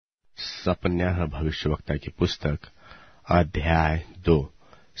सपन्याह भविष्यवक्ता की पुस्तक अध्याय 2।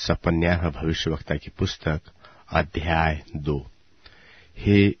 सपन्याह भविष्यवक्ता की पुस्तक अध्याय 2।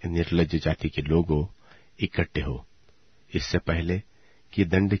 हे निर्लज्ज जाति के लोगों, इकट्ठे हो, इससे पहले कि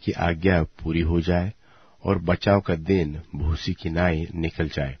दंड की आज्ञा पूरी हो जाए और बचाव का दिन भूसी की नाई निकल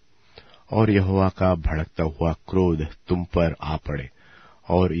जाए और यहोवा का भड़कता हुआ क्रोध तुम पर आ पड़े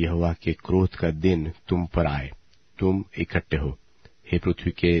और यहोवा के क्रोध का दिन तुम पर आए। तुम इकट्ठे हो, हे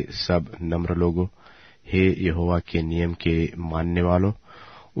पृथ्वी के सब नम्र लोगों, हे यहोवा के नियम के मानने वालों,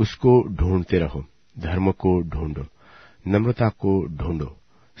 उसको ढूंढते रहो, धर्म को ढूंढो, नम्रता को ढूंढो।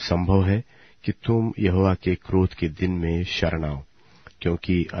 संभव है कि तुम यहोवा के क्रोध के दिन में शरण आओ,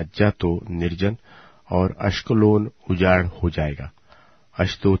 क्योंकि अज्जा तो निर्जन और अश्कलोन उजाड़ हो जाएगा।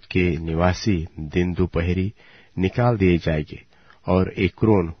 अश्दोद के निवासी दिन दोपहरी निकाल दिए जाएंगे और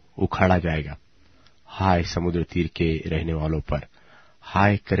एक्रोन उखाड़ा जाएगा। हाय समुद्र तीर के रहने वालों पर,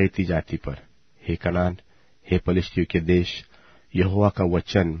 हाय करेती जाति पर, हे कनान, हे पलिश्तियों के देश, यहोवा का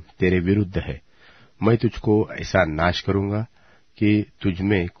वचन तेरे विरुद्ध है। मैं तुझको ऐसा नाश करूंगा कि तुझ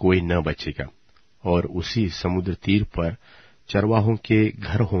में कोई न बचेगा, और उसी समुद्र तीर पर चरवाहों के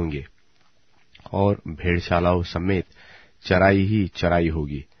घर होंगे और भेड़शालाओं समेत चराई ही चराई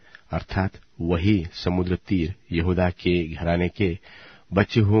होगी, अर्थात वही समुद्र तीर यहूदा के घराने के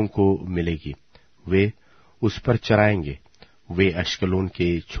बचे हुओं को मिलेगी। वे उस पर चराएंगे। वे अश्कलोन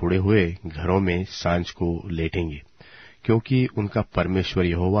के छोड़े हुए घरों में सांझ को लेटेंगे, क्योंकि उनका परमेश्वर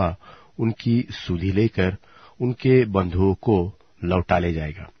यहोवा उनकी सुधि लेकर उनके बंधुओं को लौटा ले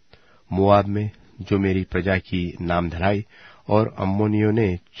जाएगा। मोआब में जो मेरी प्रजा की नाम धराई और अम्मोनियों ने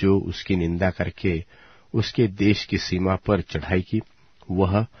जो उसकी निंदा करके उसके देश की सीमा पर चढ़ाई की,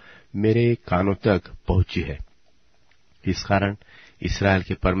 वह मेरे कानों तक पहुंची है। इस कारण इस्राएल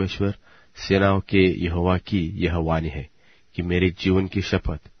के परमेश्वर सेनाओं के यहोवा की यह वाणी है कि मेरे जीवन की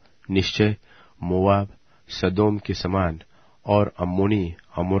शपथ, निश्चय मोआब सदोम के समान और अम्मोनी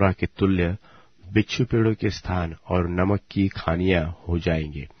अमोरा के तुल्य बिच्छू पेड़ों के स्थान और नमक की खानियां हो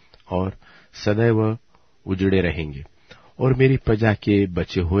जाएंगे और सदैव उजड़े रहेंगे, और मेरी प्रजा के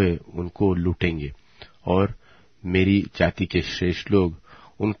बचे हुए उनको लूटेंगे, और मेरी जाति के श्रेष्ठ लोग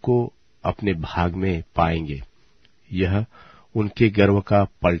उनको अपने भाग में पाएंगे। यह उनके गर्व का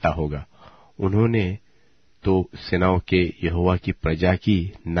पलटा होगा। उन्होंने तो सेनाओं के यहोवा की प्रजा की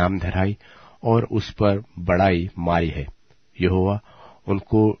नाम धराई और उस पर बड़ाई मारी है। यहोवा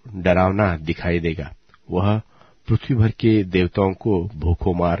उनको डरावना दिखाई देगा। वह पृथ्वी भर के देवताओं को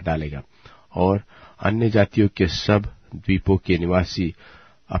भूखों मार डालेगा, और अन्य जातियों के सब द्वीपों के निवासी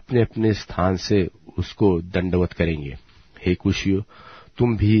अपने अपने स्थान से उसको दंडवत करेंगे। हे कुशियों,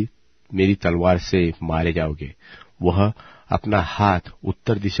 तुम भी मेरी तलवार से मारे जाओगे। वह अपना हाथ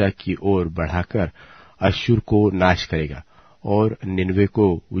उत्तर दिशा की ओर बढ़ाकर अश्शूर को नाश करेगा और निनवे को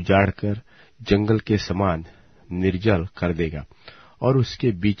उजाड़कर जंगल के समान निर्जल कर देगा, और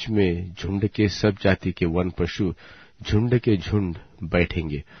उसके बीच में झुंड के सब जाति के वन पशु झुंड के झुंड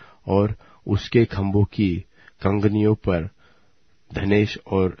बैठेंगे, और उसके खंभों की कंगनियों पर धनेश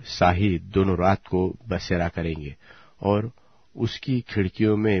और शाही दोनों रात को बसेरा करेंगे और उसकी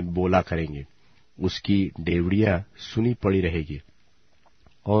खिड़कियों में बोला करेंगे। उसकी डेवड़ियां सुनी पड़ी रहेगी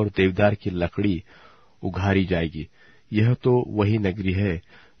और देवदार की लकड़ी उघारी जाएगी। यह तो वही नगरी है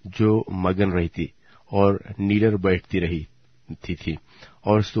जो मगन रहती और नीडर बैठती रही थी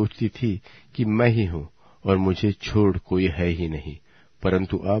और सोचती थी कि मैं ही हूं और मुझे छोड़ कोई है ही नहीं।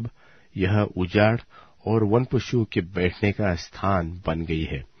 परंतु अब यह उजाड़ और वन पशुओं के बैठने का स्थान बन गई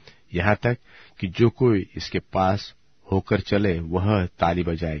है, यहाँ तक कि जो कोई इसके पास होकर चले वह ताली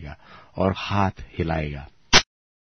बजाएगा और हाथ हिलाएगा।